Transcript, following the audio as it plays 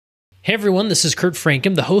Hey everyone, this is Kurt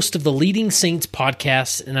Frankum, the host of the Leading Saints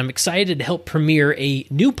podcast, and I'm excited to help premiere a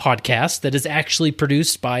new podcast that is actually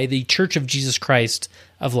produced by the Church of Jesus Christ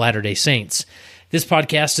of Latter-day Saints. This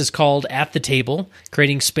podcast is called At the Table,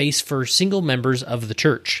 creating space for single members of the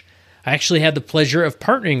church. I actually had the pleasure of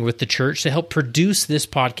partnering with the church to help produce this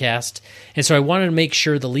podcast, and so I wanted to make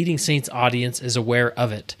sure the Leading Saints audience is aware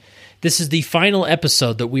of it. This is the final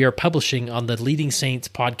episode that we are publishing on the Leading Saints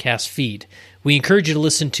podcast feed. We encourage you to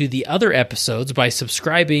listen to the other episodes by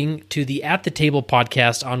subscribing to the At the Table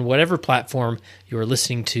podcast on whatever platform you are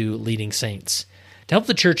listening to Leading Saints. To help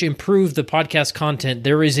the church improve the podcast content,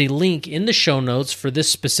 there is a link in the show notes for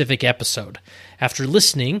this specific episode. After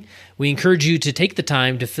listening, we encourage you to take the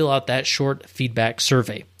time to fill out that short feedback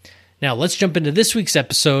survey. Now, let's jump into this week's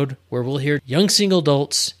episode where we'll hear young single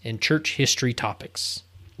adults and church history topics.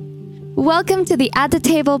 Welcome to the At the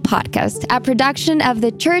Table podcast, a production of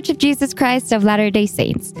the Church of Jesus Christ of Latter-day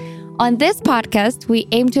Saints. On this podcast, we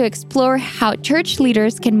aim to explore how church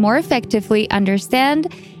leaders can more effectively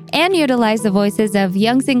understand and utilize the voices of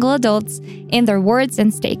young single adults in their words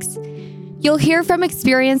and stakes. You'll hear from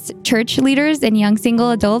experienced church leaders and young single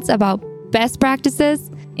adults about best practices,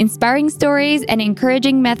 inspiring stories, and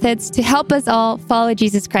encouraging methods to help us all follow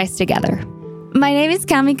Jesus Christ together. My name is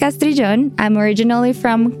Cami Castrillon. I'm originally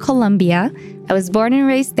from Colombia. I was born and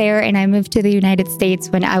raised there, and I moved to the United States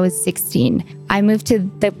when I was 16. I moved to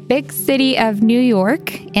the big city of New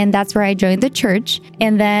York, and that's where I joined the church.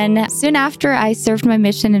 And then soon after, I served my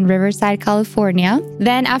mission in Riverside, California.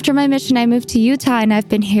 Then after my mission, I moved to Utah, and I've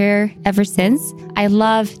been here ever since. I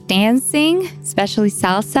love dancing, especially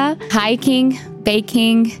salsa, hiking,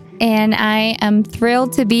 baking, and I am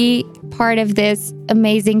thrilled to be part of this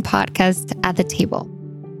amazing podcast, At the Table.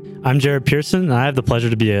 I'm Jared Pearson, and I have the pleasure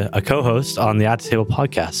to be a co-host on the At the Table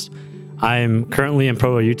podcast. I'm currently in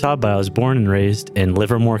Provo, Utah, but I was born and raised in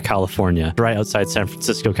Livermore, California, right outside San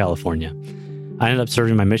Francisco, California. I ended up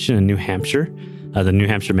serving my mission in New Hampshire, the New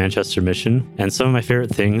Hampshire-Manchester mission, and some of my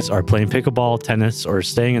favorite things are playing pickleball, tennis, or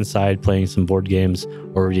staying inside playing some board games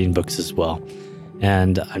or reading books as well.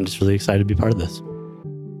 And I'm just really excited to be part of this.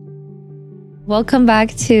 Welcome back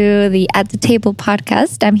to the At the Table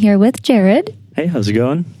podcast. I'm here with Jared. Hey, how's it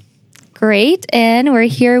going? Great. And we're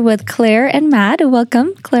here with Claire and Matt.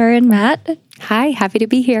 Welcome, Claire and Matt. Hi, happy to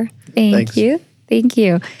be here. Thank you.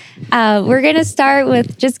 We're going to start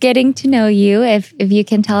with just getting to know you. If you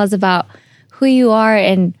can tell us about who you are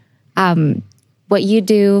and what you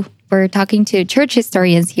do. We're talking to church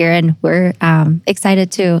historians here, and we're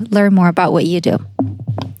excited to learn more about what you do.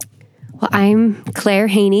 Well, I'm Claire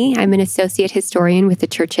Haney. I'm an associate historian with the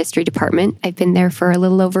Church History Department. I've been there for a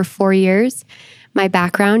little over 4 years. My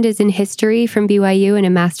background is in history from BYU and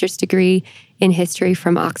a master's degree in history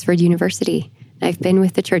from Oxford University. I've been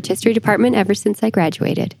with the Church History Department ever since I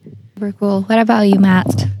graduated. Very cool. What about you,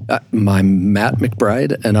 Matt? I'm Matt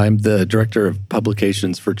McBride, and I'm the Director of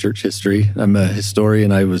Publications for Church History. I'm a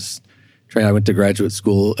historian. I went to graduate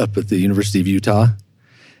school up at the University of Utah,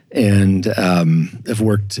 and I've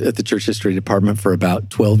worked at the Church History Department for about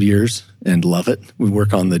 12 years and love it. We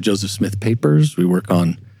work on the Joseph Smith Papers. We work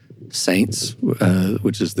on Saints,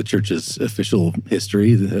 which is the church's official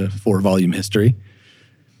history, the 4-volume history.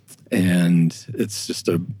 And it's just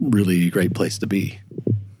a really great place to be.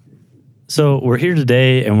 So we're here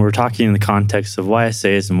today, and we're talking in the context of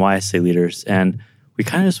YSAs and YSA leaders. And we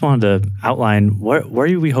kind of just wanted to outline what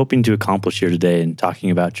are we hoping to accomplish here today in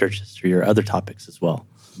talking about church history or other topics as well.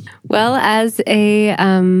 Well, as a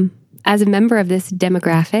member of this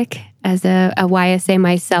demographic, as a YSA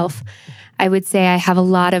myself, I would say I have a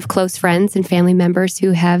lot of close friends and family members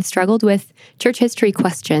who have struggled with church history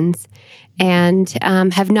questions and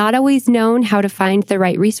have not always known how to find the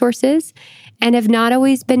right resources and have not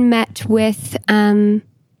always been met with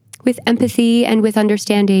empathy and with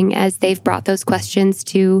understanding as they've brought those questions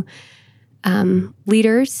to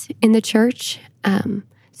leaders in the church.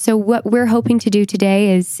 So what we're hoping to do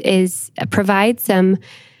today is provide some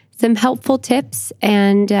helpful tips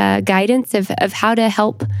and guidance of how to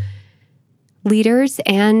help leaders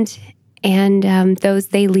and those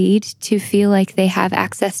they lead to feel like they have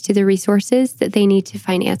access to the resources that they need to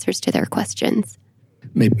find answers to their questions.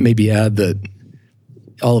 Maybe add that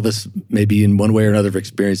all of us, maybe in one way or another, have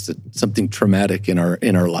experienced something traumatic in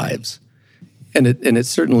our lives. And it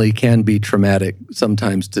certainly can be traumatic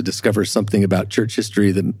sometimes to discover something about church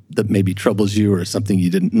history that maybe troubles you or something you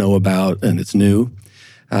didn't know about and it's new.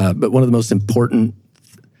 But one of the most important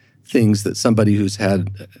things that somebody who's had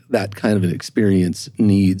that kind of an experience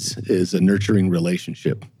needs is a nurturing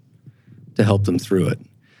relationship to help them through it.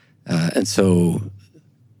 And so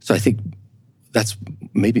I think that's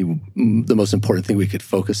maybe the most important thing we could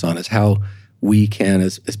focus on is how we can,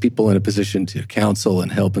 as people in a position to counsel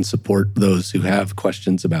and help and support those who have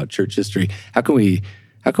questions about church history, how can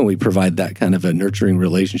we provide that kind of a nurturing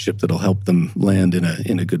relationship that'll help them land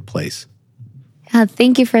in a good place?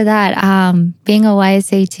 Thank you for that. Being a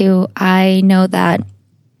YSA too, I know that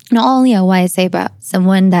not only a YSA, but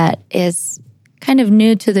someone that is kind of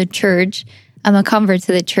new to the church. I'm a convert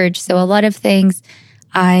to the church, so a lot of things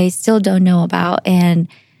I still don't know about, and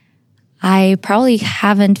I probably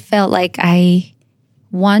haven't felt like I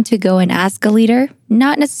want to go and ask a leader,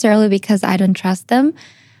 not necessarily because I don't trust them,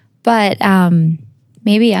 but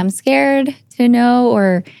maybe I'm scared to know,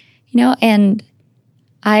 or, and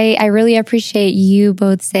I really appreciate you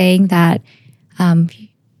both saying that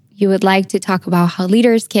you would like to talk about how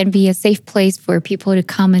leaders can be a safe place for people to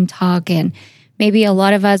come and talk. And maybe a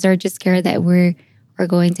lot of us are just scared that we're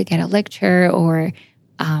going to get a lecture, or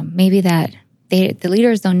maybe that the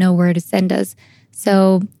leaders don't know where to send us.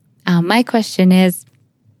 So my question is,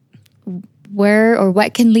 where or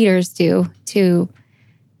what can leaders do to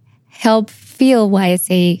help feel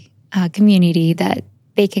YSA community that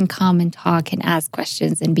they can come and talk and ask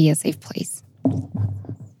questions and be a safe place?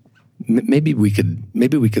 Maybe we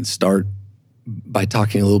could start by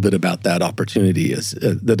talking a little bit about that opportunity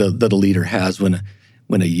that a leader has when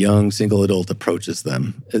a young single adult approaches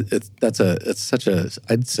them.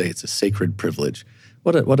 I'd say it's a sacred privilege.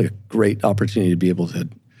 What a great opportunity to be able to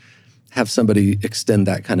have somebody extend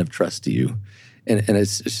that kind of trust to you, and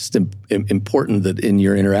it's just important that in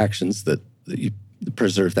your interactions that you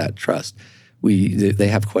preserve that trust. They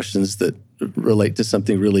have questions that relate to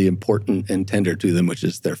something really important and tender to them, which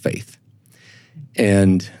is their faith.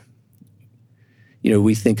 And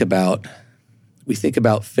we think about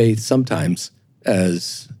faith sometimes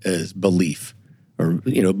as belief, or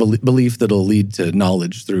belief that'll lead to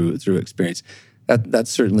knowledge through experience.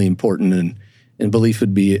 That's certainly important, and belief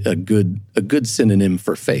would be a good synonym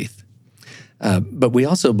for faith. But we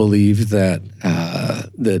also believe that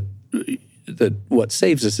what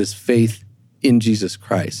saves us is faith in Jesus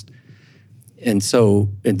Christ. And so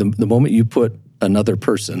in the moment you put another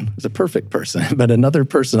person, it's a perfect person, but another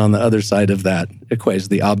person on the other side of that equation,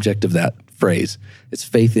 the object of that phrase, it's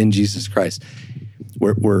faith in Jesus Christ.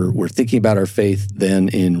 We're thinking about our faith then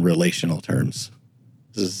in relational terms.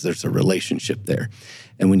 There's a relationship there.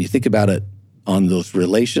 And when you think about it on those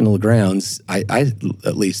relational grounds, I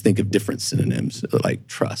at least think of different synonyms, like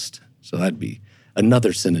trust. So that'd be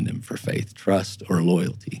another synonym for faith, trust or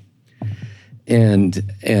loyalty. And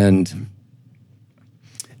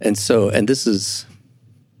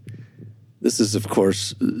this is of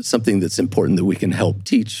course something that's important that we can help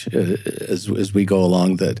teach as we go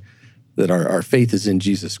along, that our faith is in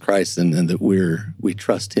Jesus Christ, and that we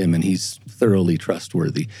trust Him, and He's thoroughly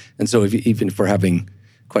trustworthy. And so even if we're having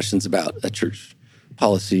questions about a church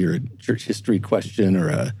policy or a church history question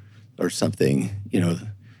or something,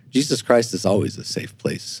 Jesus Christ is always a safe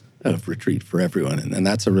place of retreat for everyone, and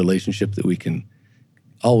that's a relationship that we can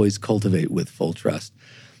always cultivate with full trust.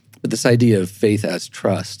 But this idea of faith as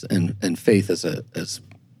trust and faith as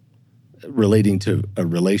relating to a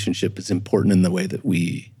relationship is important in the way that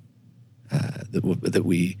we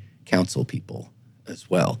counsel people as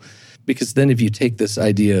well. Because then if you take this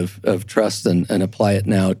idea of trust and apply it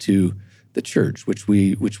now to the church, which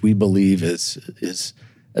we believe is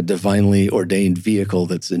a divinely ordained vehicle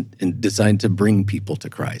that's designed to bring people to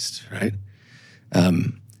Christ, right?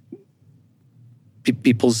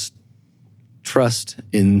 People's trust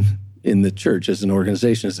in the church as an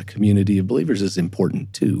organization, as a community of believers, is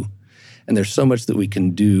important too. And there's so much that we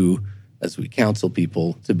can do as we counsel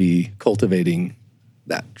people to be cultivating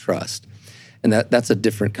that trust. And that's a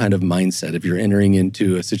different kind of mindset. If you're entering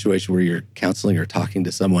into a situation where you're counseling or talking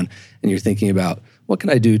to someone and you're thinking about, what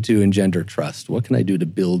can I do to engender trust? What can I do to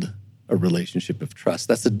build a relationship of trust?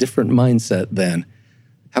 That's a different mindset than,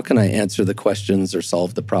 how can I answer the questions or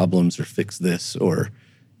solve the problems or fix this or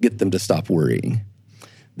get them to stop worrying?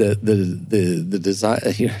 The desire,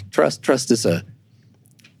 trust is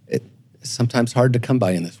it's sometimes hard to come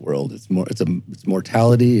by in this world. It's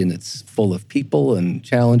mortality, and it's full of people and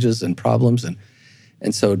challenges and problems,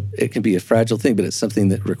 and so it can be a fragile thing, but it's something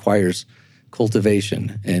that requires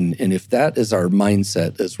cultivation. And if that is our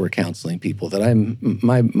mindset as we're counseling people, that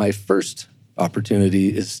my first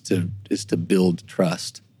opportunity is to build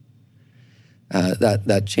trust.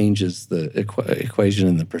 That changes the equation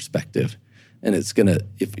and the perspective. And it's gonna,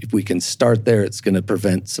 if we can start there, it's gonna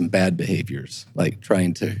prevent some bad behaviors, like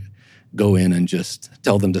trying to go in and just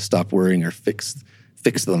tell them to stop worrying or fix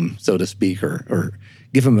them, so to speak, or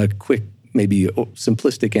give them a quick maybe a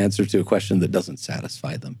simplistic answer to a question that doesn't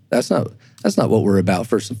satisfy them. That's not what we're about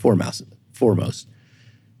first and foremost.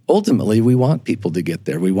 Ultimately, we want people to get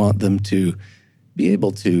there. We want them to be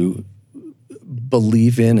able to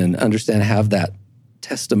believe in and understand, have that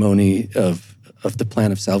testimony of the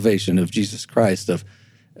plan of salvation of Jesus Christ, of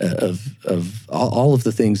all of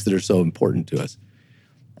the things that are so important to us.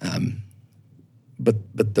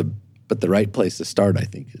 But the right place to start, I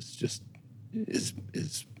think, is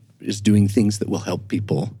doing things that will help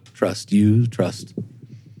people trust you, trust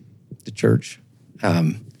the church.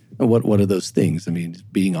 And what are those things? I mean,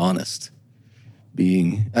 being honest,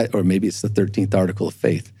 or maybe it's the 13th article of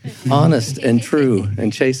faith, honest and true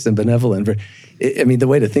and chaste and benevolent. I mean, the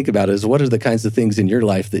way to think about it is, what are the kinds of things in your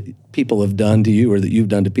life that people have done to you or that you've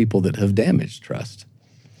done to people that have damaged trust?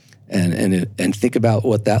 And think about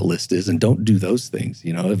what that list is, and don't do those things.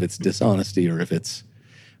 If it's dishonesty or if it's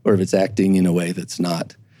acting in a way that's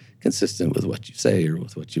not consistent with what you say or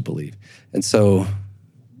with what you believe. And so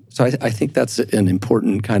I think that's an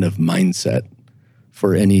important kind of mindset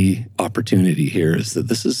for any opportunity here, is that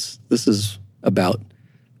this is about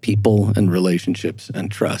people and relationships and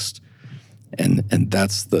trust, and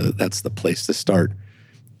that's the place to start.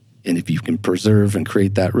 And if you can preserve and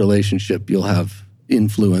create that relationship, you'll have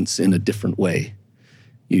influence in a different way.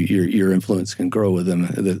 Your influence can grow with them.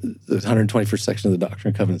 The 121st section of the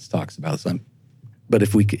Doctrine and Covenants talks about this. But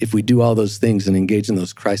if we do all those things and engage in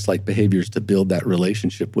those Christ-like behaviors to build that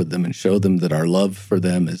relationship with them and show them that our love for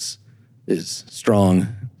them is strong,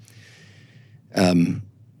 then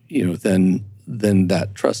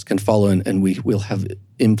that trust can follow, and we'll have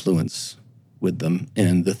influence with them,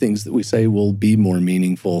 and the things that we say will be more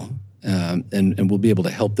meaningful, and we'll be able to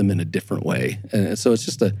help them in a different way. And so it's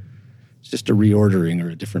just a reordering or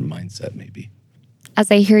a different mindset, maybe.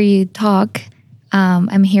 As I hear you talk,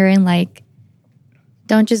 I'm hearing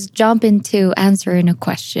don't just jump into answering a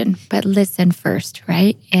question, but listen first,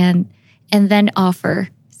 right? And then offer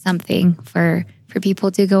something for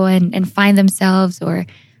people to go in and find themselves, or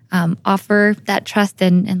offer that trust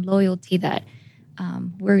and loyalty that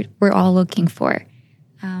we're all looking for.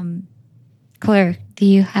 Claire, do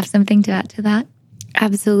you have something to add to that?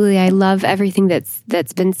 Absolutely. I love everything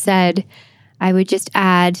that's been said. I would just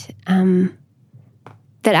add that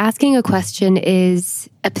asking a question is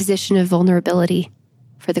a position of vulnerability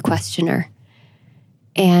for the questioner.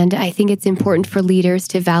 And I think it's important for leaders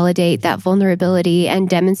to validate that vulnerability and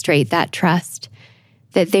demonstrate that trust,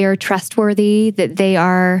 that they are trustworthy, that they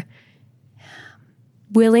are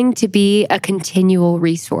willing to be a continual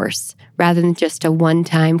resource rather than just a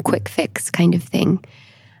one-time quick fix kind of thing.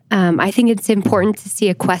 I think it's important to see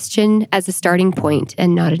a question as a starting point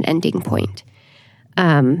and not an ending point.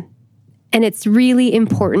 And it's really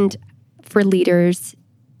important for leaders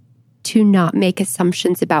to not make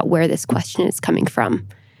assumptions about where this question is coming from.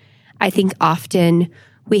 I think often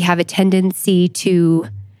we have a tendency to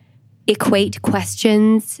equate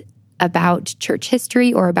questions about church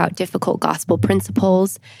history or about difficult gospel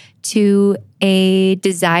principles to a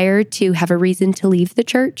desire to have a reason to leave the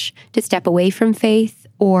church, to step away from faith,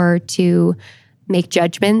 or to make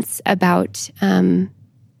judgments about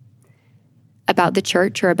the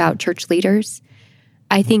church or about church leaders.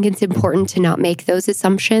 I think it's important to not make those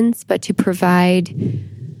assumptions, but to provide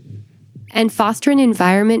and foster an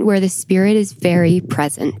environment where the Spirit is very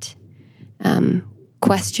present.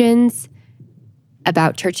 Questions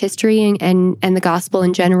about church history and the gospel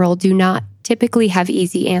in general do not typically have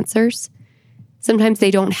easy answers. Sometimes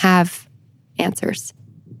they don't have answers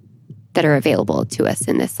that are available to us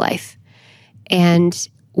in this life. And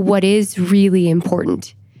what is really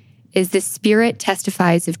important is the Spirit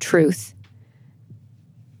testifies of truth.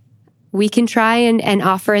 We can try and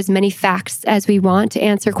offer as many facts as we want to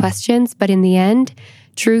answer questions, but in the end,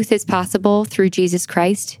 truth is possible through Jesus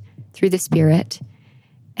Christ, through the Spirit.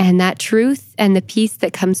 And that truth and the peace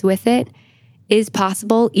that comes with it is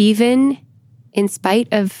possible even in spite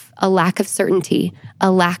of a lack of certainty,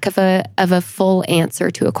 a lack of a full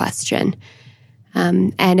answer to a question.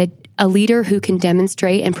 And a leader who can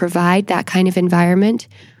demonstrate and provide that kind of environment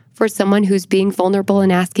for someone who's being vulnerable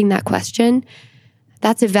and asking that question,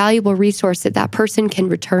 that's a valuable resource that person can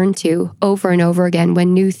return to over and over again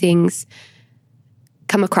when new things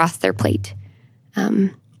come across their plate.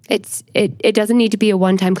 It doesn't need to be a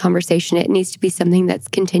one-time conversation. It needs to be something that's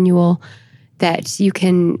continual, that you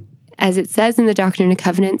can, as it says in the Doctrine and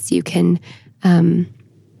Covenants, you can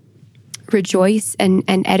rejoice and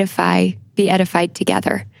be edified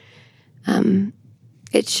together.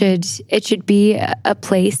 It should be a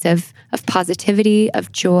place of positivity,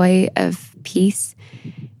 of joy, of peace,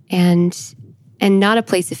 and not a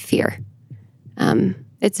place of fear.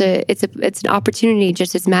 It's an opportunity,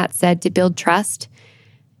 just as Matt said, to build trust,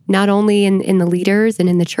 not only in the leaders and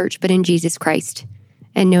in the church, but in Jesus Christ,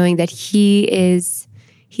 and knowing that He's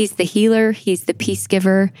the healer, He's the peace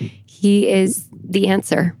giver, He is the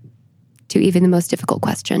answer to even the most difficult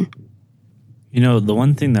question. The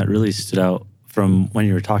one thing that really stood out from when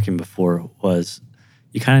you were talking before was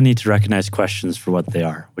you kind of need to recognize questions for what they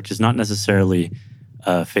are, which is not necessarily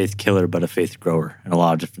a faith killer, but a faith grower in a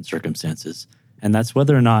lot of different circumstances. And that's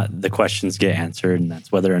whether or not the questions get answered, and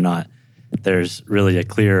that's whether or not there's really a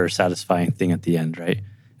clear or satisfying thing at the end, right?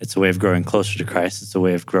 It's a way of growing closer to Christ. It's a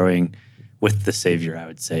way of growing with the Savior, I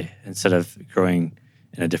would say, instead of growing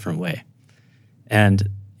in a different way. And,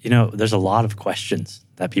 there's a lot of questions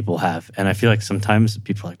that people have. And I feel like sometimes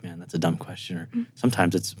people are like, man, that's a dumb question. Or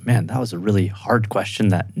sometimes it's, man, that was a really hard question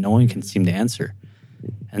that no one can seem to answer.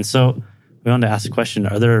 And so we wanted to ask a question,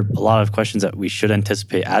 are there a lot of questions that we should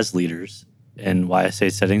anticipate as leaders in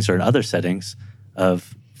YSA settings or in other settings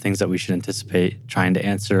of things that we should anticipate trying to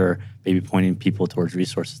answer, or maybe pointing people towards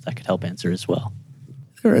resources that could help answer as well?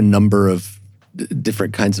 There are a number of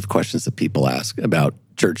different kinds of questions that people ask about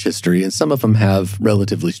church history, and some of them have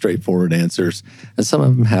relatively straightforward answers, and some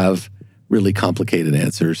of them have really complicated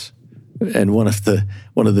answers. And one of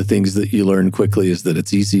the things that you learn quickly is that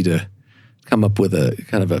it's easy to come up with a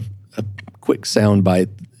kind of a quick sound bite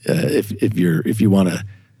if you want to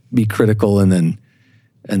be critical, and then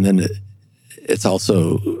it's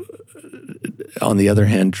also, on the other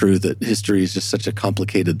hand, true that history is just such a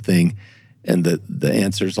complicated thing, and that the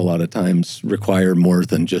answers a lot of times require more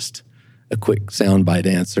than just a quick soundbite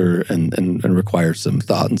answer, and require some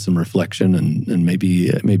thought and some reflection, and maybe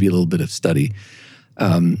a little bit of study.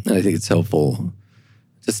 And I think it's helpful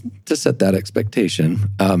just to set that expectation.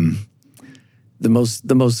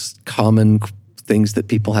 The most common things that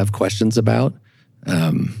people have questions about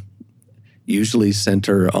usually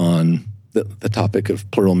center on the topic of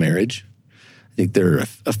plural marriage. I think there are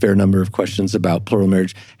a fair number of questions about plural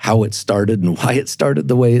marriage, how it started and why it started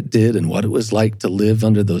the way it did, and what it was like to live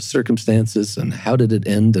under those circumstances, and how did it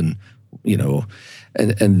end, and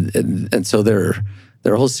and so there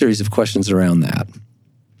are a whole series of questions around that,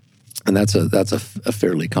 and that's a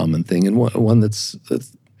fairly common thing, and one that's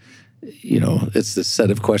it's this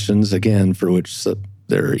set of questions again for which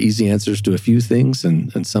there are easy answers to a few things,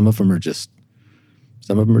 and some of them are just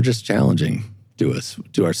challenging to us,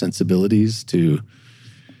 to our sensibilities, to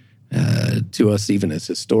us even as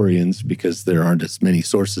historians, because there aren't as many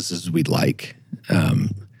sources as we'd like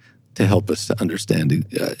to help us to understand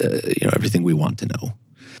everything we want to know.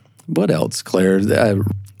 What else, Claire?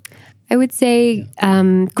 I would say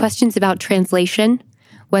questions about translation,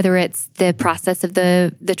 whether it's the process of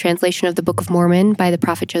the translation of the Book of Mormon by the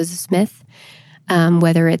prophet Joseph Smith,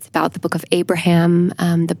 whether it's about the Book of Abraham,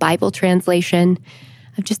 the Bible translation,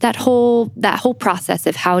 just that whole process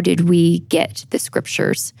of how did we get the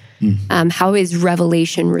scriptures? How is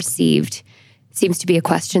revelation received? Seems to be a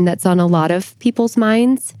question that's on a lot of people's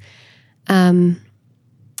minds.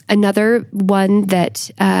 Another one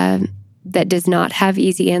that does not have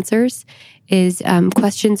easy answers is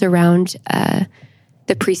questions around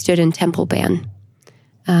the priesthood and temple ban,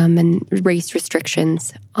 and race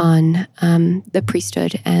restrictions on the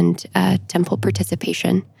priesthood and temple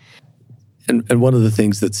participation. And one of the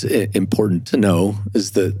things that's important to know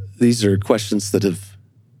is that these are questions that have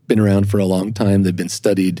been around for a long time. They've been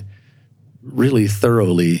studied really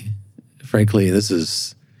thoroughly. Frankly, this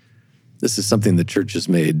is something the church has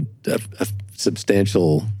made a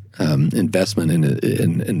substantial investment in it,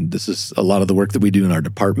 and this is a lot of the work that we do in our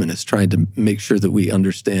department, is trying to make sure that we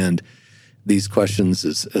understand these questions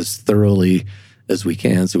as thoroughly as we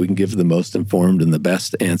can, so we can give the most informed and the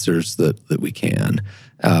best answers that we can.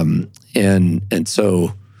 And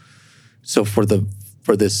so for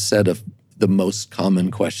this set of the most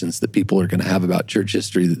common questions that people are going to have about church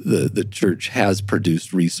history, the church has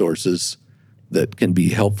produced resources that can be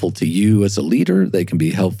helpful to you as a leader. They can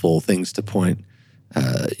be helpful things to point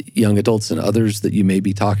young adults and others that you may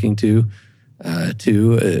be talking to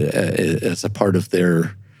as a part of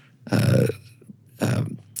their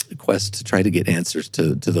quest to try to get answers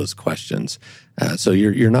to those questions. So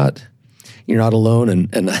you're not alone,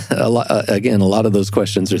 and a lot of those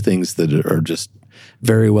questions are things that are just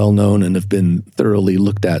very well known and have been thoroughly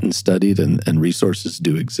looked at and studied, and resources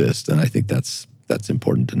do exist, and I think that's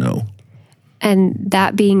important to know. And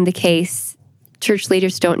that being the case, church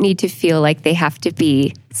leaders don't need to feel like they have to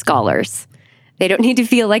be scholars. They don't need to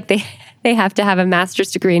feel like they have to have a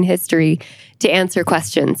master's degree in history to answer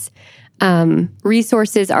questions.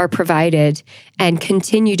 Resources are provided and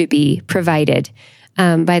continue to be provided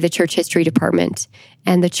by the church history department,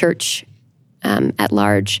 and the church at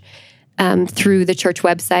large. Through the church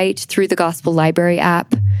website, through the Gospel Library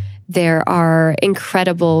app, there are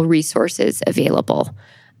incredible resources available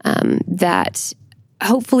that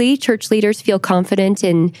hopefully church leaders feel confident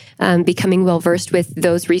in becoming well-versed with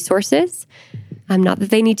those resources. Not that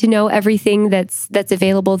they need to know everything that's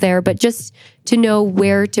available there, but just to know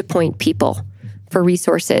where to point people for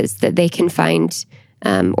resources that they can find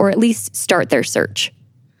or at least start their search.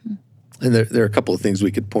 And there are a couple of things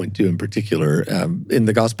we could point to in particular. In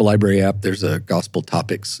the Gospel Library app, there's a Gospel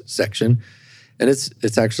Topics section, and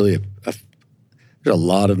it's actually there's a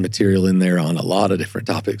lot of material in there on a lot of different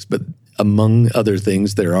topics. But among other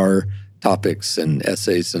things, there are topics and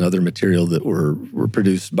essays and other material that were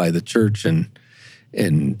produced by the church and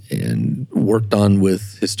worked on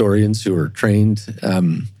with historians who are trained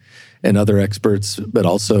and other experts, but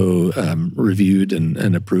also reviewed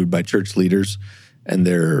and approved by church leaders. And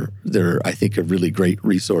they're I think a really great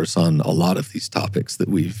resource on a lot of these topics that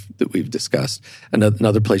we've discussed.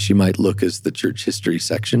 Another place you might look is the church history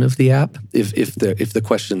section of the app. If the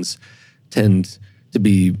questions tend to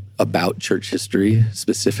be about church history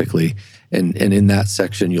specifically, and in that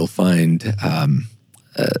section you'll find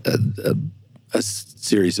a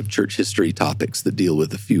series of church history topics that deal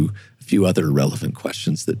with a few other relevant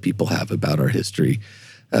questions that people have about our history,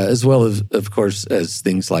 as well as, of course, as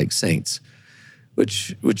things like saints,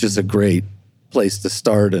 which is a great place to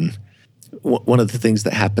start. And one of the things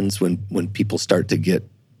that happens when people start to get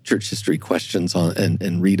church history questions on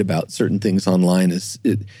and read about certain things online is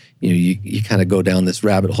you kind of go down this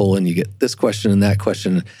rabbit hole and you get this question and that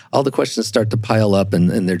question. All the questions start to pile up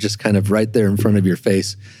and they're just kind of right there in front of your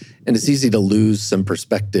face. And it's easy to lose some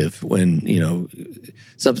perspective when,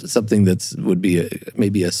 something would be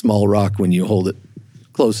maybe a small rock, when you hold it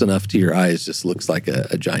close enough to your eyes, just looks like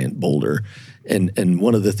a giant boulder. And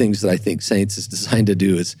one of the things that I think Saints is designed to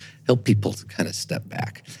do is help people to kind of step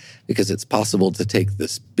back, because it's possible to take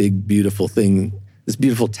this big, beautiful thing, this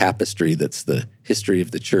beautiful tapestry that's the history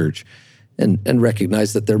of the church, and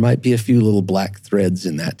recognize that there might be a few little black threads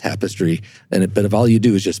in that tapestry. But if all you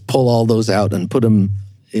do is just pull all those out and put them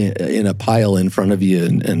in a pile in front of you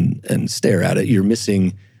and stare at it, you're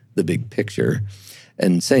missing the big picture.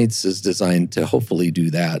 And Saints is designed to hopefully do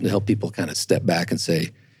that and help people kind of step back and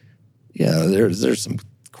say, yeah, there's some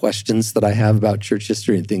questions that I have about church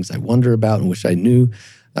history and things I wonder about and wish I knew,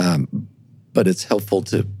 but it's helpful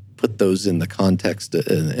to put those in the context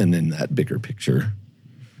and in that bigger picture.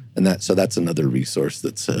 And so that's another resource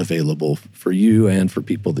that's available for you and for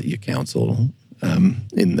people that you counsel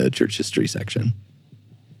in the church history section.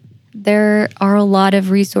 There are a lot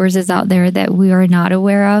of resources out there that we are not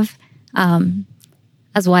aware of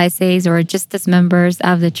as YSAs or just as members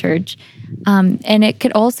of the church. And it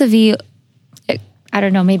could also be, I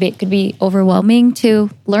don't know, maybe it could be overwhelming to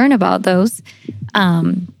learn about those.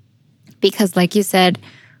 Because like you said,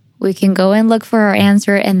 we can go and look for our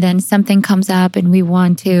answer and then something comes up and we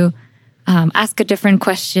want to ask a different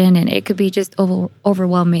question and it could be just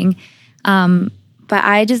overwhelming. But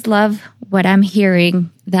I just love what I'm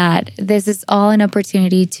hearing, that this is all an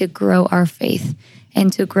opportunity to grow our faith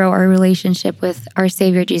and to grow our relationship with our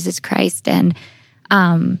Savior, Jesus Christ. And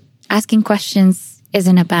asking questions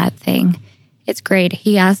isn't a bad thing. It's great.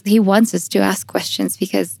 He wants us to ask questions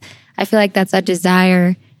because I feel like that's a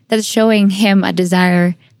desire, that's showing him a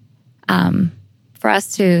desire for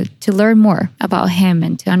us to learn more about him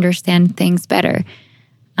and to understand things better.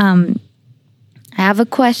 I have a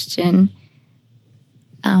question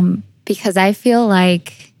because I feel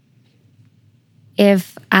like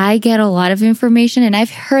if I get a lot of information, and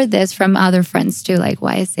I've heard this from other friends too, like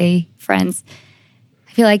YSA friends,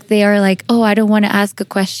 I feel like they are like, oh, I don't want to ask a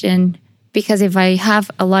question because if I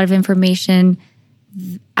have a lot of information,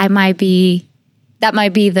 that might be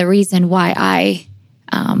the reason why I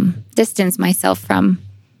distance myself from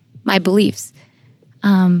my beliefs.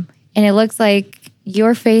 And it looks like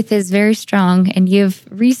your faith is very strong and you've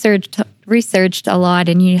researched a lot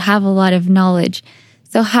and you have a lot of knowledge.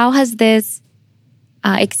 So how has this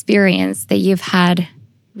experience that you've had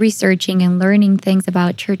researching and learning things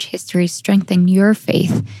about church history strengthened your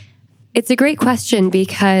faith? It's a great question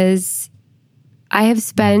because I have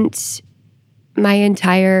spent my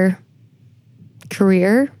entire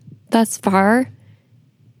career thus far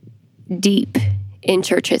deep in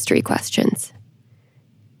church history questions.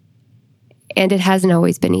 And it hasn't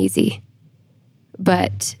always been easy.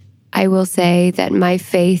 But I will say that my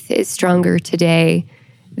faith is stronger today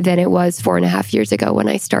than it was 4.5 years ago when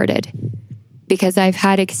I started, because I've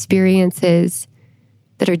had experiences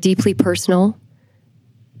that are deeply personal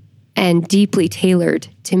and deeply tailored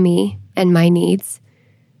to me and my needs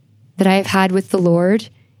that I have had with the Lord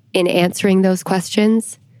in answering those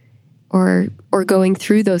questions or going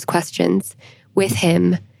through those questions with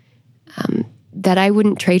him that I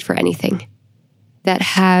wouldn't trade for anything, that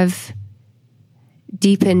have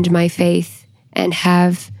deepened my faith and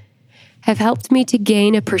have helped me to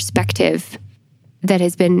gain a perspective that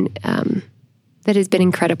has been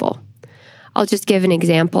incredible. I'll just give an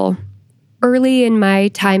example. Early in my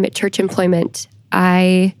time at church employment,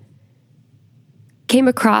 I came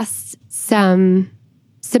across some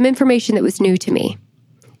information that was new to me.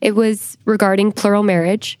 It was regarding plural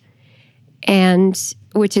marriage, and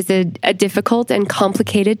which is a difficult and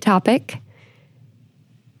complicated topic.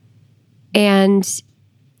 And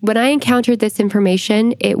when I encountered this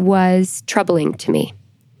information, it was troubling to me.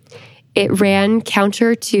 It ran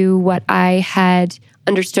counter to what I had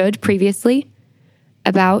understood previously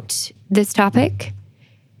about this topic.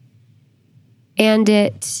 And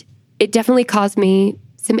it definitely caused me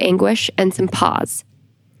some anguish and some pause.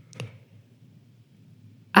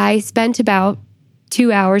 I spent about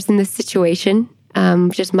 2 hours in this situation,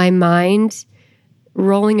 just my mind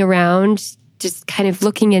rolling around, just kind of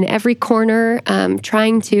looking in every corner,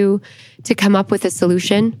 trying to come up with a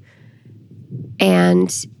solution.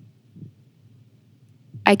 And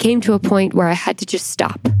I came to a point where I had to just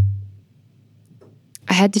stop.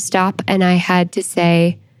 I had to stop and I had to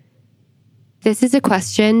say, this is a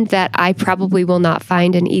question that I probably will not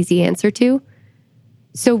find an easy answer to.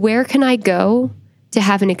 So where can I go to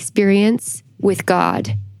have an experience with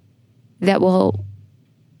God that will,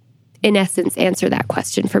 in essence, answer that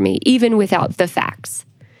question for me, even without the facts?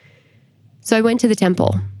 So I went to the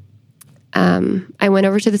temple. I went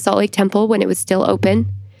over to the Salt Lake Temple when it was still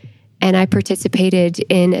open, and I participated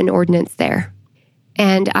in an ordinance there.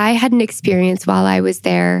 And I had an experience while I was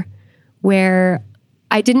there where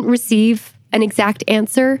I didn't receive an exact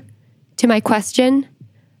answer to my question,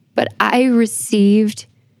 but I received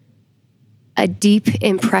a deep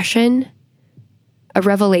impression, a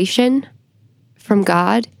revelation from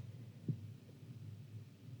God,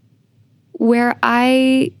 where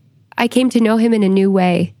I came to know him in a new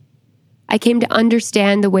way. I came to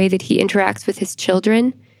understand the way that he interacts with his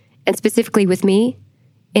children, and specifically with me,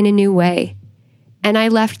 in a new way. And I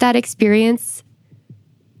left that experience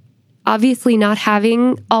obviously not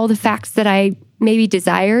having all the facts that I maybe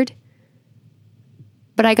desired,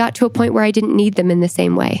 but I got to a point where I didn't need them in the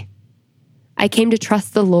same way. I came to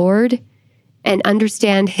trust the Lord and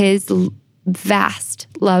understand his vast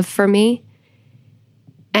love for me.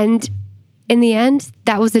 And in the end,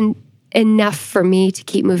 that was enough for me to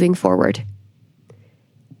keep moving forward.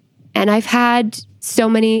 And I've had so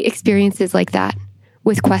many experiences like that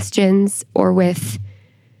with questions or with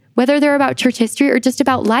whether they're about church history or just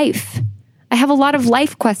about life. I have a lot of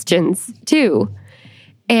life questions too.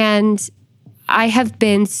 And I have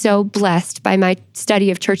been so blessed by my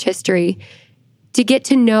study of church history to get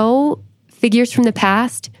to know figures from the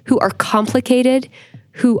past who are complicated,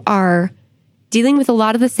 who are dealing with a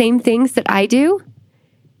lot of the same things that I do.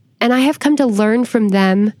 And I have come to learn from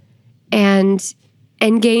them and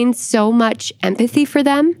gain so much empathy for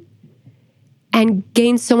them and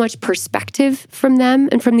gain so much perspective from them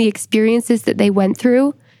and from the experiences that they went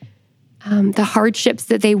through, the hardships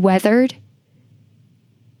that they weathered,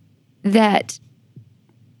 that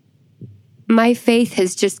my faith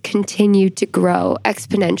has just continued to grow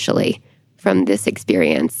exponentially from this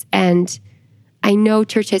experience. And I know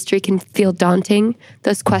church history can feel daunting.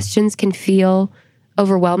 Those questions can feel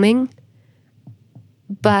overwhelming.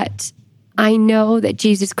 But I know that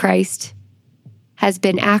Jesus Christ has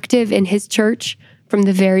been active in his church from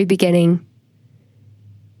the very beginning.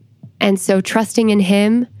 And so trusting in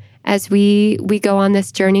him as we go on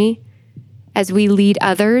this journey, as we lead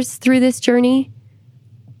others through this journey,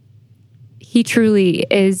 he truly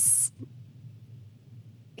is,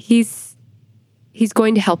 he's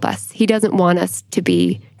going to help us. He doesn't want us to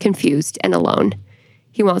be confused and alone.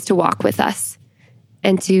 He wants to walk with us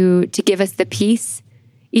and to give us the peace,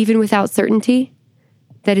 even without certainty,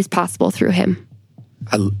 that is possible through him.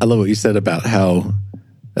 I love what you said about how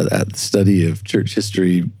that study of church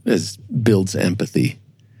history builds empathy.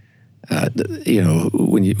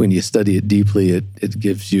 When you study it deeply, it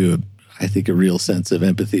gives you, I think, a real sense of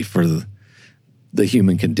empathy for the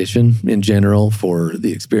human condition in general, for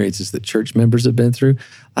the experiences that church members have been through.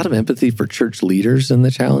 A lot of empathy for church leaders and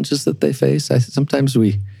the challenges that they face. Sometimes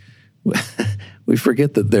we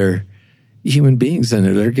forget that they're human beings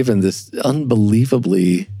and they're given this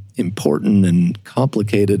unbelievably important and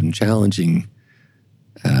complicated and challenging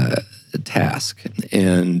task,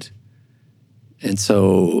 and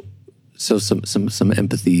so some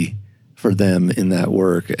empathy for them in that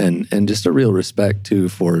work, and just a real respect too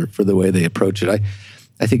for the way they approach it.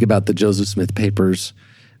 I think about the Joseph Smith papers.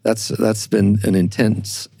 That's been an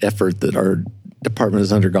intense effort that our department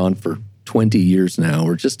has undergone for 20 years now.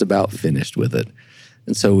 We're just about finished with it.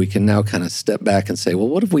 And so we can now kind of step back and say, well,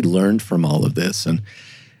 what have we learned from all of this? And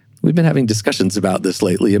we've been having discussions about this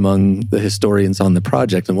lately among the historians on the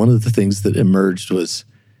project. And one of the things that emerged was,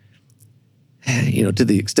 to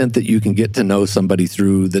the extent that you can get to know somebody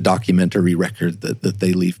through the documentary record that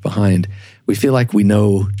they leave behind, we feel like we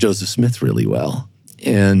know Joseph Smith really well.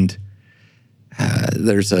 And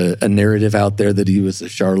there's a narrative out there that he was a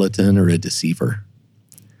charlatan or a deceiver.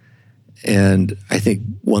 And I think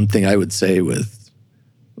one thing I would say with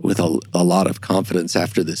a lot of confidence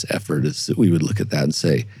after this effort is that we would look at that and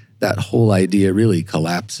say, that whole idea really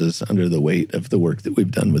collapses under the weight of the work that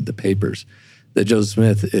we've done with the papers. That Joseph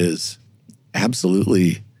Smith is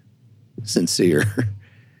absolutely sincere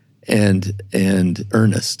and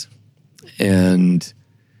earnest. And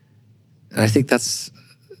I think that's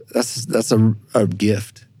a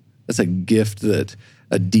gift. That's a gift that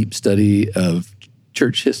a deep study of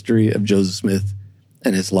church history of Joseph Smith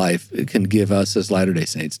and his life can give us as Latter-day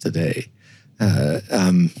Saints today.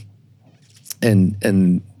 For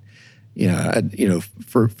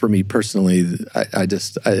me personally,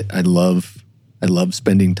 I love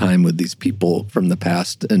spending time with these people from the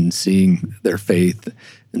past and seeing their faith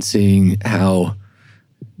and seeing how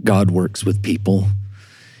God works with people,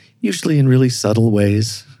 usually in really subtle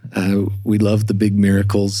ways. We love the big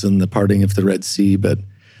miracles and the parting of the Red Sea, but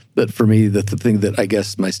for me, the thing that I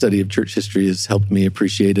guess my study of church history has helped me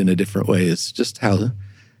appreciate in a different way is just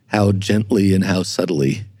how gently and how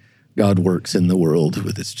subtly God works in the world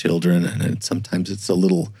with his children. And sometimes it's a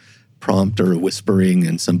little prompt or a whispering,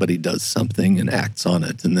 and somebody does something and acts on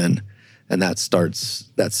it, and that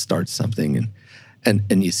starts something.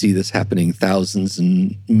 And you see this happening thousands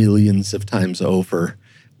and millions of times over,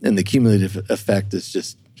 and the cumulative effect is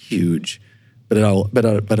just huge. But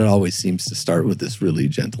it always seems to start with this really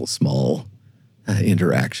gentle, small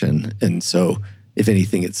interaction. And so, if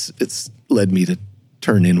anything, it's led me to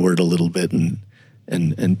turn inward a little bit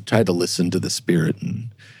and try to listen to the Spirit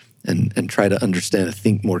and try to understand and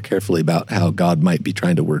think more carefully about how God might be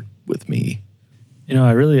trying to work with me.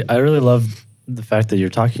 I really love the fact that you're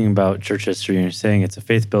talking about church history and you're saying it's a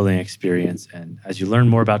faith-building experience. And as you learn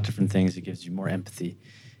more about different things, it gives you more empathy.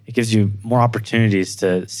 It gives you more opportunities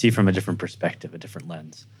to see from a different perspective, a different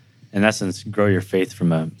lens. In essence, grow your faith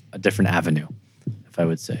from a different avenue, if I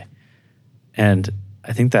would say. And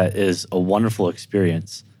I think that is a wonderful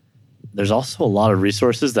experience. There's also a lot of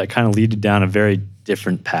resources that kind of lead you down a very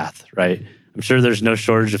different path, right? I'm sure there's no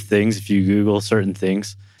shortage of things if you Google certain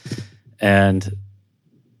things. And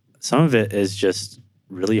some of it is just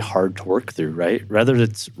really hard to work through, right? Whether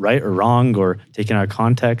it's right or wrong or taken out of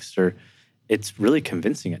context, or it's really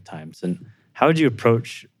convincing at times. And how would you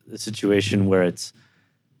approach the situation where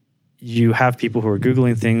you have people who are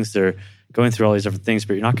Googling things, they're going through all these different things,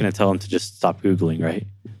 but you're not going to tell them to just stop Googling, right?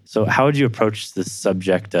 So how would you approach this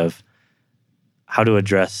subject of how to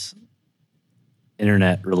address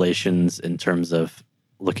internet relations in terms of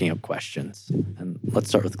looking up questions? And let's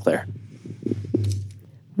start with Claire.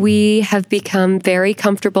 We have become very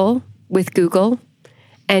comfortable with Google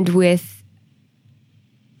and with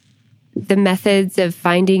the methods of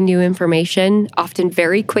finding new information, often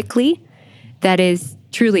very quickly, that is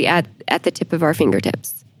truly at the tip of our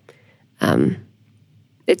fingertips.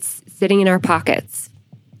 It's sitting in our pockets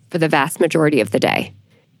for the vast majority of the day.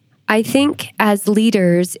 I think as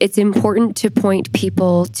leaders, it's important to point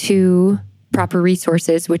people to proper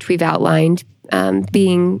resources, which we've outlined,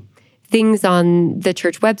 being things on the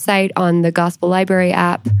church website, on the Gospel Library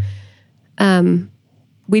app.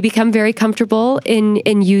 We become very comfortable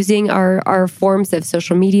in using our forms of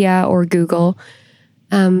social media or Google.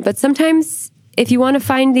 But sometimes if you want to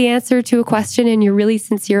find the answer to a question and you're really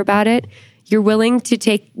sincere about it, you're willing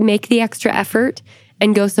to make the extra effort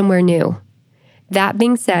and go somewhere new. That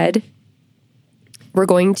being said, we're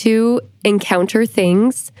going to encounter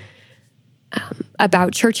things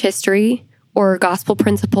about church history or gospel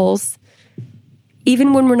principles,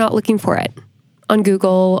 even when we're not looking for it on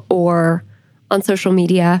Google or on social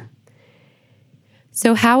media.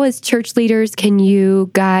 So how, as church leaders, can you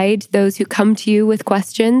guide those who come to you with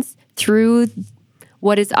questions through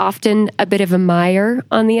what is often a bit of a mire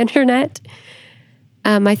on the internet?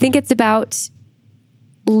 I think it's about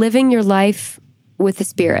living your life with the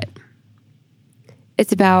Spirit.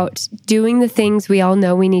 It's about doing the things we all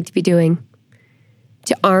know we need to be doing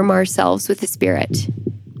to arm ourselves with the Spirit,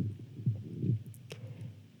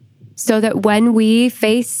 so that when we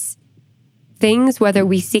face things, whether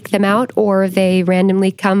we seek them out or they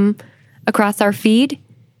randomly come across our feed,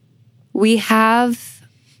 we have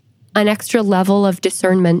an extra level of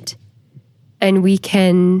discernment, and we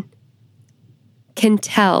can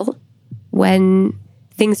tell when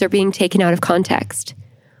things are being taken out of context,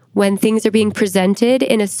 when things are being presented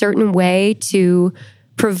in a certain way to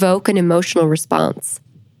provoke an emotional response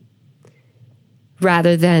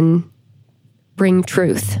rather than bring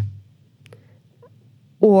truth.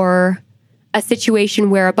 Or a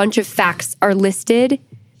situation where a bunch of facts are listed,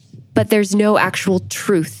 but there's no actual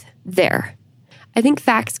truth there. I think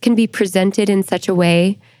facts can be presented in such a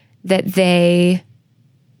way that they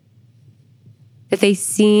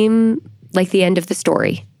seem like the end of the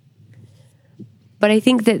story. But I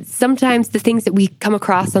think that sometimes the things that we come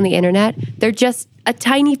across on the internet, they're just a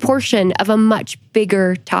tiny portion of a much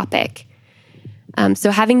bigger topic.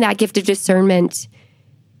 So having that gift of discernment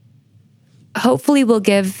hopefully will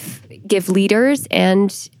give leaders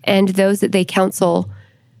and those that they counsel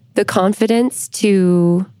the confidence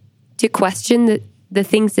to question the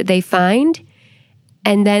things that they find,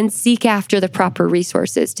 and then seek after the proper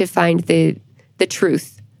resources to find the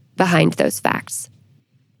truth behind those facts.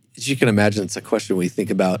 As you can imagine, it's a question we think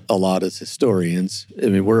about a lot as historians. I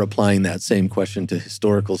mean, we're applying that same question to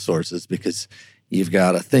historical sources because you've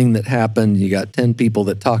got a thing that happened, you got 10 people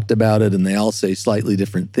that talked about it, and they all say slightly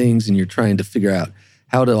different things, and you're trying to figure out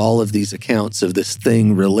how do all of these accounts of this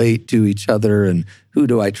thing relate to each other, and who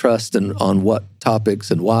do I trust, and on what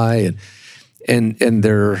topics, and why, and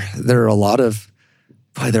there are a lot of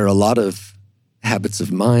habits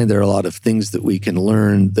of mind. There are a lot of things that we can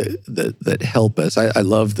learn that help us. I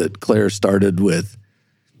love that Claire started with,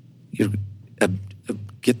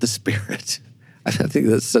 get the Spirit. I think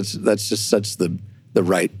that's just such the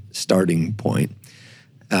right starting point.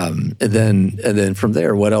 And then from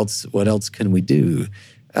there, what else can we do?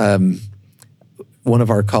 One of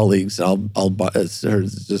our colleagues,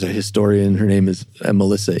 there's a historian. Her name is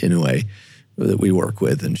Melissa Inoue, that we work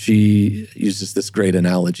with, and she uses this great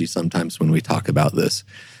analogy sometimes when we talk about this.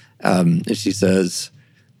 And she says,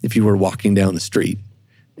 if you were walking down the street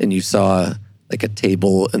and you saw like a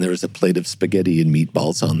table and there was a plate of spaghetti and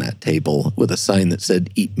meatballs on that table with a sign that said,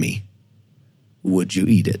 "Eat me," would you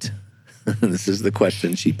eat it? This is the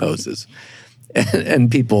question she poses.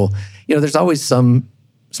 And people, there's always some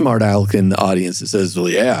smart aleck in the audience that says, well,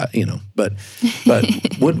 yeah, but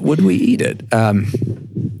would we eat it?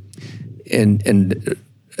 And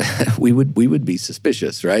we would be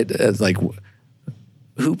suspicious, right? It's like,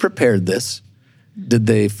 who prepared this? Did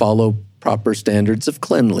they follow proper standards of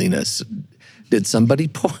cleanliness? Did somebody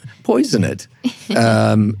poison it?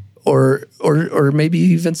 Or maybe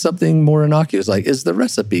even something more innocuous, like, is the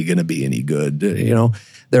recipe going to be any good?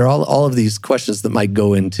 There are all of these questions that might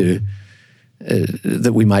go into,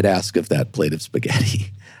 that we might ask of that plate of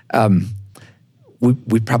spaghetti.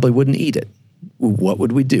 We probably wouldn't eat it. What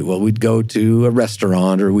would we do? Well, we'd go to a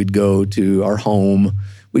restaurant, or we'd go to our home.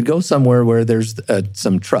 We'd go somewhere where there's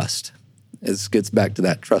some trust. This gets back to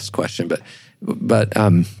that trust question, but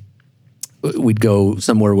we'd go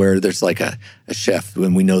somewhere where there's like a chef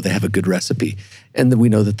when we know they have a good recipe, and then we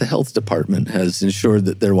know that the health department has ensured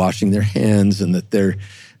that they're washing their hands and that they're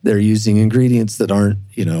using ingredients that aren't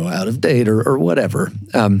out of date or whatever.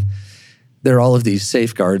 There are all of these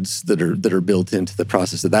safeguards that are built into the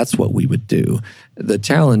process. So that's what we would do. The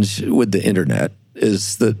challenge with the internet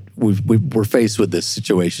is that we're faced with this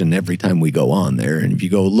situation every time we go on there. And if you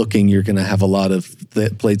go looking, you're going to have a lot of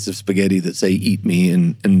plates of spaghetti that say, "Eat me."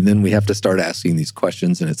 And then we have to start asking these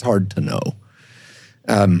questions, and it's hard to know.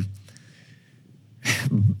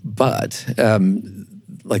 But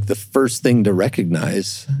like the first thing to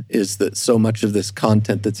recognize is that so much of this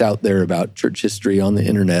content that's out there about church history on the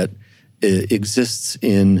internet exists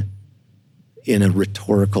in a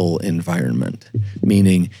rhetorical environment,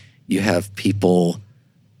 meaning you have people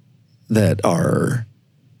that are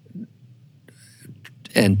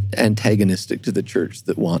antagonistic to the church,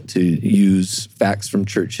 that want to use facts from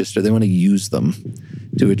church history. They want to use them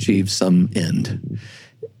to achieve some end.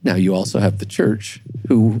 Now, you also have the church,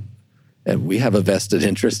 who we have a vested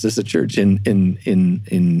interest as a church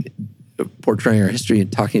in portraying our history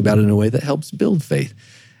and talking about it in a way that helps build faith.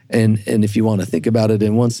 And if you want to think about it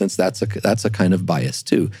in one sense, that's a kind of bias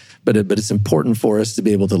too. But it's important for us to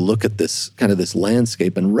be able to look at this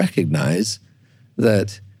landscape and recognize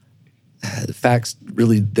that facts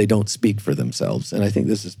really, they don't speak for themselves. And I think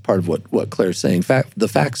this is part of what Claire's saying. The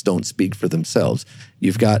facts don't speak for themselves.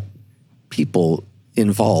 You've got people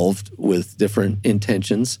involved with different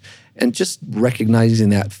intentions, and just recognizing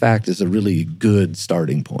that fact is a really good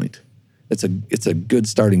starting point. It's a good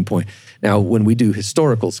starting point. Now, when we do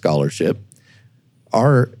historical scholarship,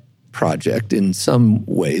 our project, in some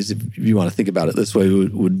ways, if you want to think about it this way,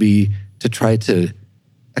 would be to try to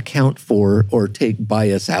account for or take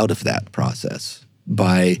bias out of that process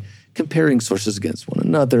by comparing sources against one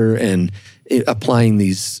another and applying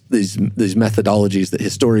these methodologies that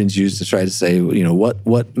historians use to try to say,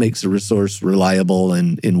 what makes a resource reliable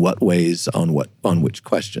and in what ways on which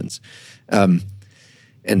questions.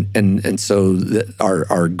 And so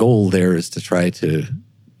our goal there is to try to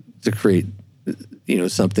create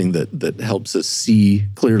something that helps us see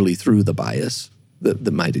clearly through the bias that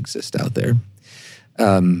might exist out there.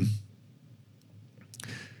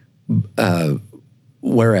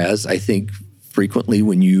 Whereas I think frequently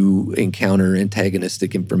when you encounter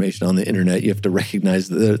antagonistic information on the internet, you have to recognize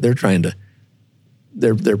that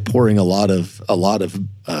they're pouring a lot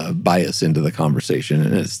of bias into the conversation,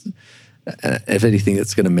 and it's, if anything,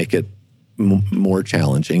 it's going to make it more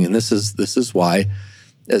challenging. And this is why,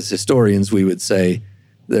 as historians, we would say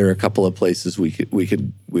there are a couple of places a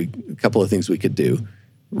couple of things we could do.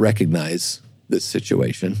 Recognize this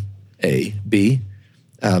situation. A. B.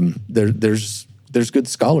 There's good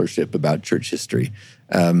scholarship about church history,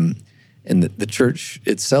 and the church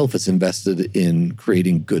itself is invested in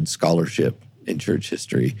creating good scholarship in church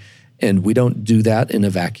history, and we don't do that in a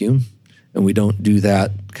vacuum, and we don't do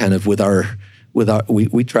that kind of with our.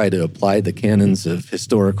 We try to apply the canons of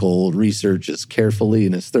historical research as carefully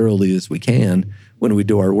and as thoroughly as we can when we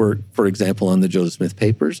do our work, for example, on the Joseph Smith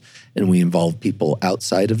papers, and we involve people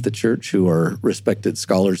outside of the church who are respected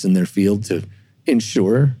scholars in their field to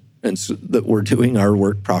ensure that we're doing our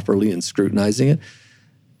work properly and scrutinizing it.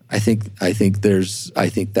 I think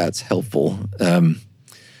that's helpful. And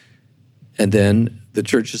then the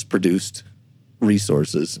church has produced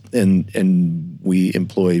resources, and we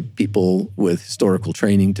employ people with historical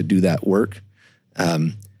training to do that work.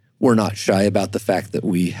 We're not shy about the fact that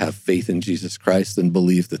we have faith in Jesus Christ and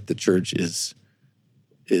believe that the church is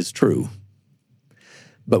true.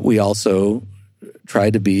 But we also try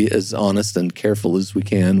to be as honest and careful as we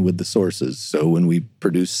can with the sources. So when we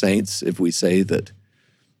produce saints, if we say that,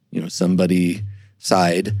 somebody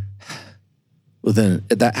sighed, well, then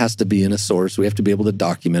that has to be in a source. We have to be able to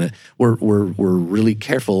document it. We're really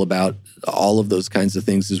careful about all of those kinds of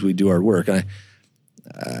things as we do our work, and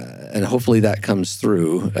hopefully that comes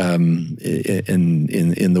through in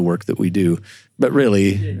the work that we do. But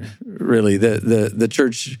really, the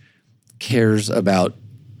church cares about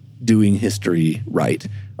doing history right.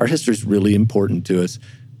 Our history is really important to us.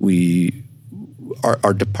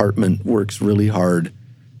 Our department works really hard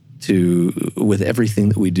with everything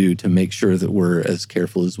that we do to make sure that we're as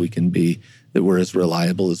careful as we can be, that we're as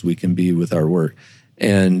reliable as we can be with our work.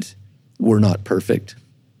 And we're not perfect.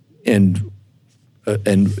 And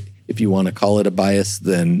if you want to call it a bias,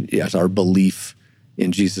 then yes, our belief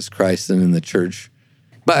in Jesus Christ and in the church.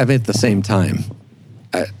 But I mean, at the same time,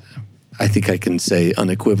 I think I can say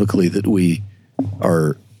unequivocally that we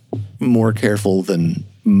are more careful than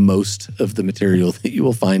most of the material that you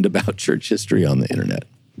will find about church history on the internet.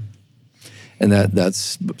 And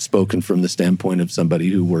that's spoken from the standpoint of somebody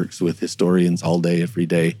who works with historians all day, every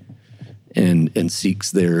day, and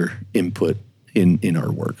seeks their input in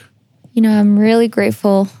our work. I'm really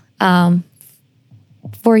grateful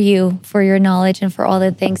for you, for your knowledge, and for all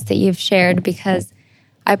the things that you've shared, because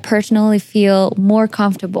I personally feel more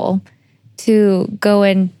comfortable to go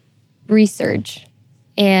and research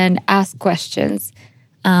and ask questions,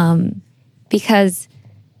 because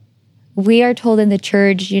we are told in the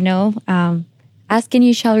church, ask and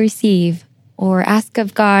you shall receive, or ask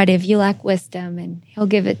of God if you lack wisdom and he'll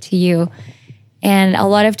give it to you. And a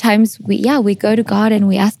lot of times we go to God and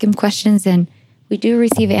we ask him questions and we do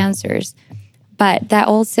receive answers. But that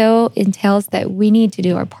also entails that we need to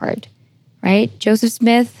do our part, right? Joseph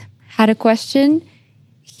Smith had a question.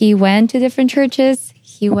 He went to different churches.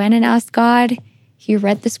 He went and asked God. He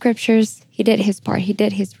read the scriptures. He did his part. He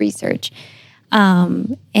did his research.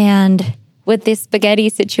 And with this spaghetti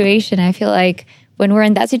situation, I feel like when we're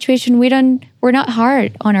in that situation, we're not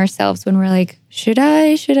hard on ourselves when we're like, should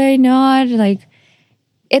I not? Like,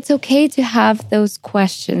 it's okay to have those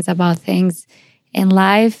questions about things in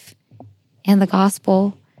life and the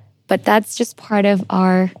gospel, but that's just part of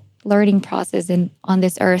our learning process on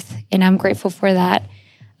this earth, and I'm grateful for that.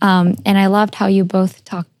 And I loved how you both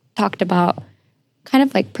talked about kind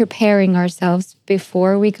of like preparing ourselves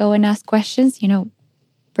before we go and ask questions.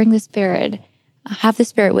 Bring the Spirit, have the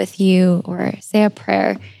Spirit with you, or say a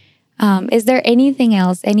prayer. Is there anything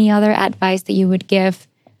else, any other advice that you would give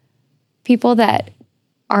people that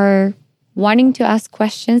are wanting to ask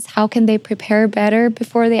questions? How can they prepare better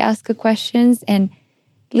before they ask the questions? And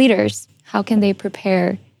leaders, how can they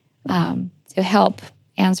prepare to help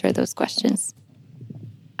answer those questions?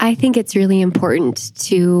 I think it's really important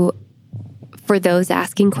for those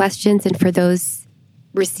asking questions and for those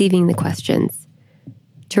receiving the questions.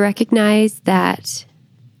 To recognize that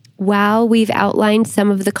while we've outlined some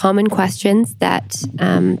of the common questions that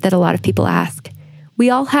a lot of people ask, we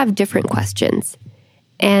all have different questions.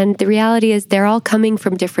 And the reality is they're all coming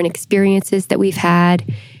from different experiences that we've had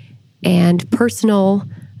and personal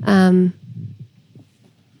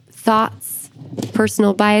thoughts,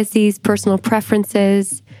 personal biases, personal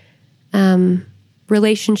preferences,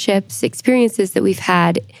 relationships, experiences that we've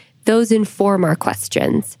had. Those inform our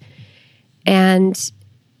questions. And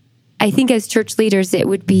I think as church leaders, it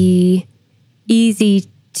would be easy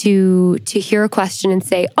to hear a question and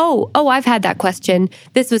say, oh, I've had that question.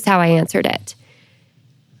 This was how I answered it.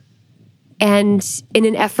 And in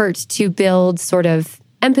an effort to build sort of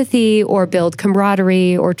empathy or build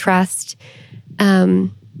camaraderie or trust.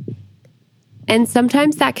 And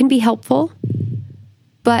sometimes that can be helpful,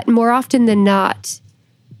 but more often than not,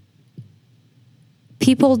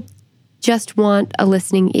 people just want a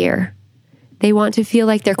listening ear. They want to feel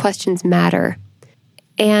like their questions matter.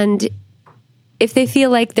 And if they feel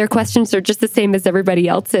like their questions are just the same as everybody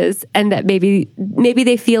else's and that maybe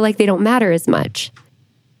they feel like they don't matter as much,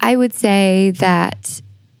 I would say that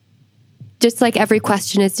just like every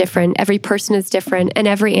question is different, every person is different, and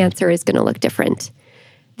every answer is going to look different.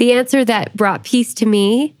 The answer that brought peace to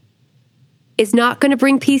me is not going to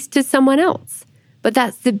bring peace to someone else. But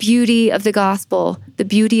that's the beauty of the gospel, the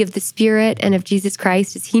beauty of the Spirit and of Jesus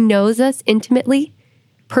Christ is He knows us intimately,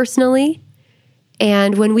 personally.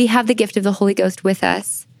 And when we have the gift of the Holy Ghost with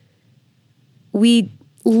us, we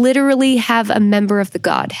literally have a member of the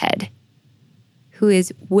Godhead who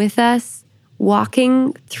is with us,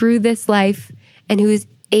 walking through this life, and who is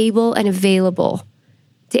able and available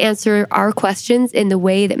to answer our questions in the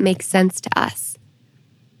way that makes sense to us.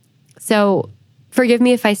 So forgive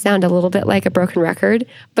me if I sound a little bit like a broken record,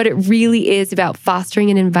 but it really is about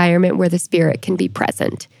fostering an environment where the Spirit can be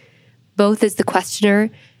present, both as the questioner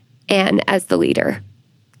and as the leader.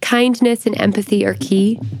 Kindness and empathy are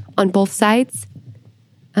key on both sides.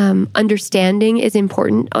 Understanding is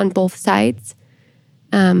important on both sides.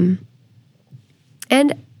 And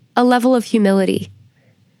a level of humility,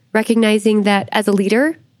 recognizing that as a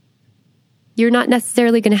leader, you're not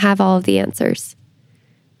necessarily going to have all of the answers.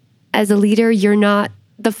 As a leader, you're not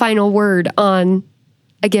the final word on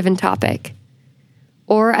a given topic.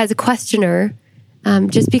 Or as a questioner,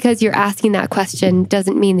 just because you're asking that question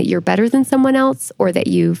doesn't mean that you're better than someone else or that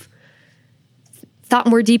you've thought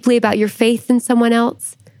more deeply about your faith than someone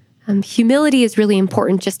else. Humility is really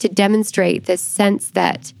important just to demonstrate this sense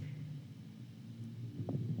that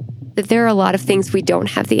there are a lot of things we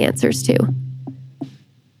don't have the answers to.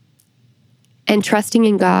 And trusting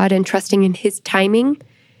in God and trusting in His timing,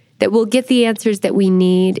 that we'll get the answers that we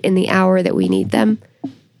need in the hour that we need them,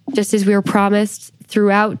 just as we were promised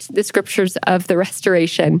throughout the scriptures of the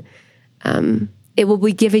restoration. It will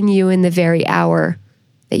be given you in the very hour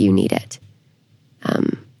that you need it.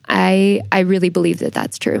 I really believe that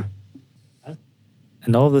that's true.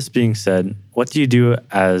 And all this being said, what do you do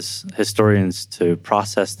as historians to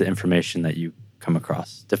process the information that you come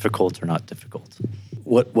across, difficult or not difficult?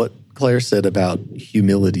 What Claire said about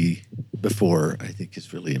humility before, I think,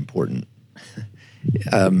 is really important.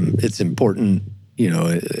 It's important,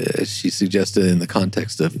 as she suggested, in the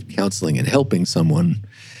context of counseling and helping someone.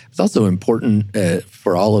 It's also important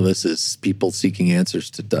for all of us as people seeking answers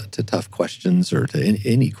to tough questions or to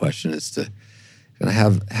any question, is to kind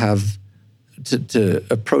of have to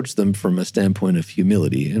approach them from a standpoint of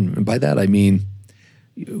humility. And by that I mean,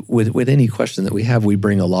 with any question that we have, we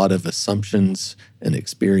bring a lot of assumptions and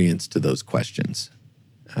experience to those questions.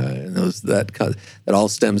 And that all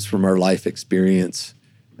stems from our life experience.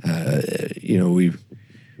 We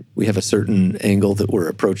have a certain angle that we're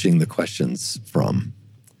approaching the questions from.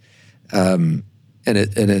 So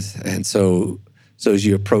as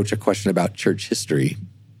you approach a question about church history,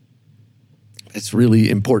 it's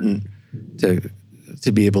really important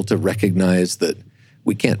to be able to recognize that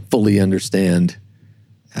we can't fully understand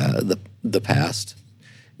the past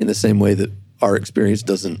in the same way that our experience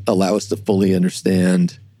doesn't allow us to fully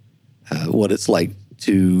understand what it's like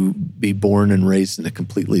to be born and raised in a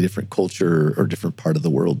completely different culture or different part of the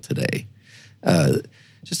world today.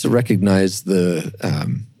 Just to recognize the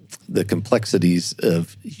complexities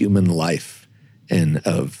of human life and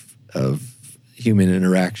of human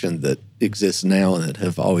interaction that exists now and that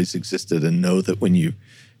have always existed, and know that when you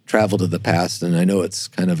travel to the past, and I know it's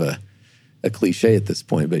kind of a cliche at this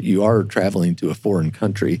point, but you are traveling to a foreign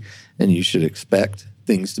country and you should expect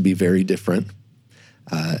things to be very different.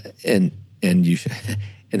 And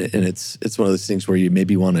it's one of those things where you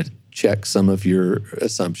maybe want to check some of your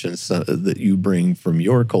assumptions that you bring from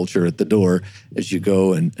your culture at the door as you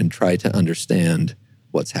go and try to understand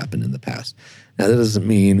what's happened in the past. Now, that doesn't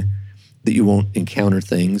mean that you won't encounter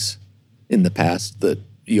things in the past that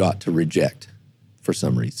you ought to reject for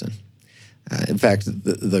some reason. In fact,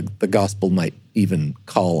 the gospel might even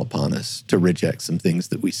call upon us to reject some things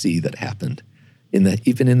that we see that happened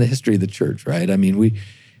even in the history of the church, right? I mean,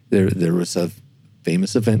 there was a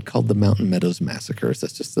famous event called the Mountain Meadows Massacres.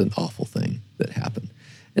 That's just an awful thing that happened.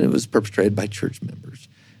 And it was perpetrated by church members.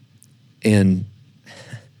 And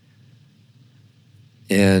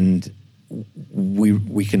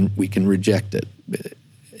we can reject it.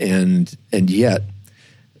 And yet,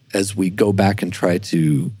 as we go back and try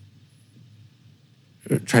to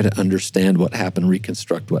understand what happened,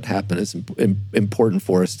 reconstruct what happened, it's important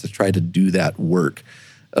for us to try to do that work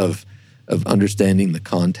of understanding the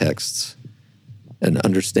contexts and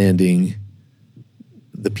understanding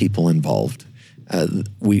the people involved.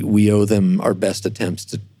 We owe them our best attempts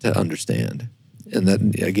to understand. And that,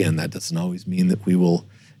 again, that doesn't always mean that we will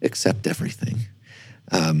accept everything.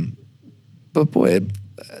 But boy,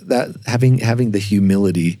 that having the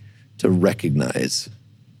humility to recognize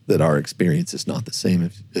that our experience is not the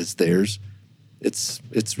same as theirs, it's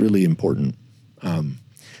really important. And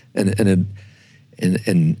in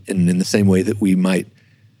the same way that we might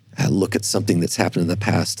look at something that's happened in the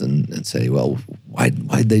past and say, well,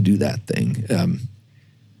 why'd they do that thing?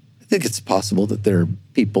 I think it's possible that there are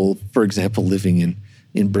people, for example, living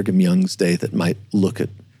in Brigham Young's day that might look at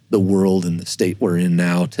the world and the state we're in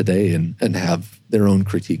now today and have their own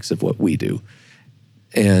critiques of what we do.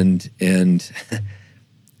 And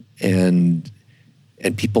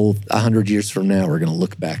people 100 years from now are going to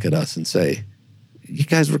look back at us and say, you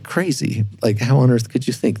guys were crazy. Like, how on earth could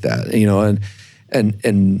you think that? You know,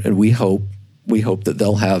 and we hope that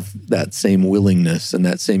they'll have that same willingness and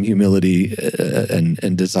that same humility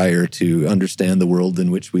and desire to understand the world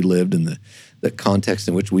in which we lived and the context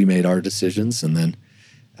in which we made our decisions, and then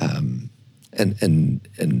and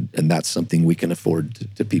that's something we can afford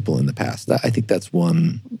to people in the past. I think that's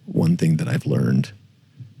one thing that I've learned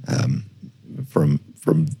from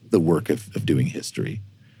the work of doing history.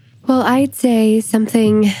 Well, I'd say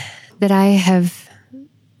something that I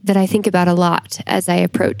think about a lot as I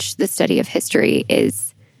approach the study of history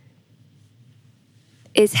is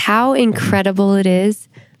how incredible it is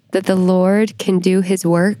that the Lord can do his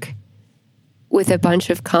work with a bunch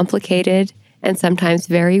of complicated and sometimes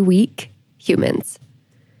very weak humans.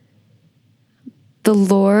 The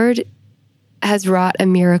Lord has wrought a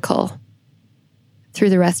miracle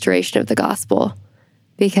through the restoration of the gospel,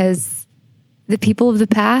 because the people of the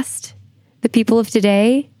past, the people of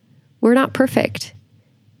today, we're not perfect.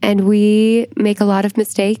 And we make a lot of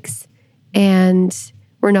mistakes, and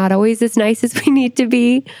we're not always as nice as we need to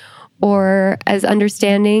be or as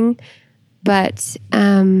understanding. But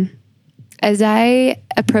as I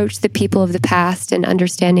approach the people of the past and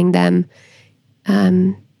understanding them,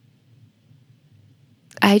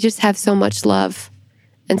 I just have so much love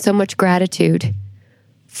and so much gratitude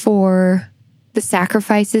for the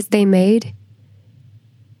sacrifices they made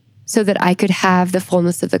so that I could have the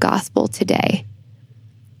fullness of the gospel today.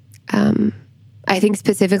 I think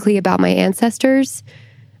specifically about my ancestors.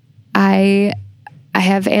 I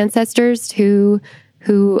have ancestors who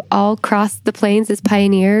all crossed the plains as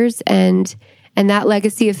pioneers, and that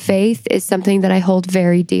legacy of faith is something that I hold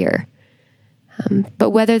very dear. But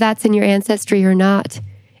whether that's in your ancestry or not,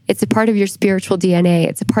 it's a part of your spiritual DNA.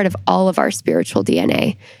 It's a part of all of our spiritual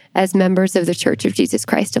DNA as members of the Church of Jesus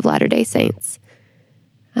Christ of Latter-day Saints.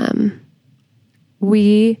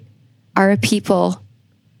 We are a people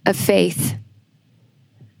of faith.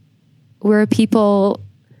 We're a people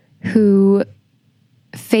who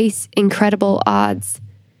face incredible odds,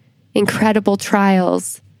 incredible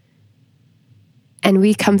trials, and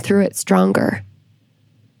we come through it stronger.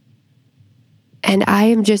 And I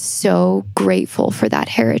am just so grateful for that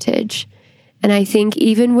heritage. And I think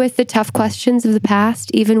even with the tough questions of the past,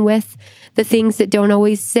 even with the things that don't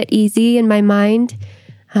always sit easy in my mind,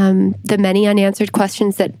 the many unanswered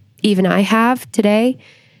questions that even I have today,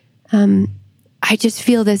 I just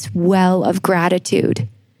feel this well of gratitude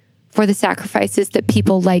for the sacrifices that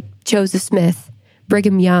people like Joseph Smith,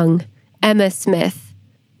 Brigham Young, Emma Smith,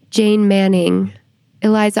 Jane Manning,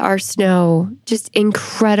 Eliza R. Snow, just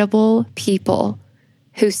incredible people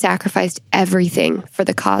who sacrificed everything for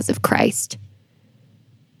the cause of Christ.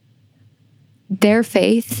 Their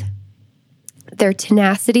faith, their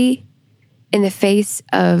tenacity in the face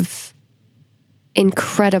of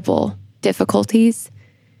incredible difficulties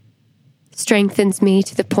strengthens me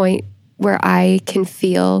to the point where I can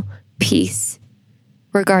feel peace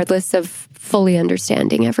regardless of fully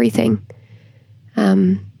understanding everything.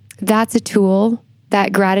 That's a tool.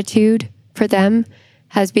 That gratitude for them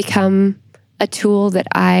has become a tool that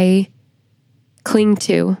I cling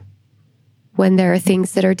to when there are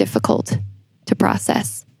things that are difficult to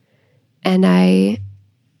process. And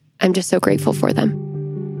I'm just so grateful for them.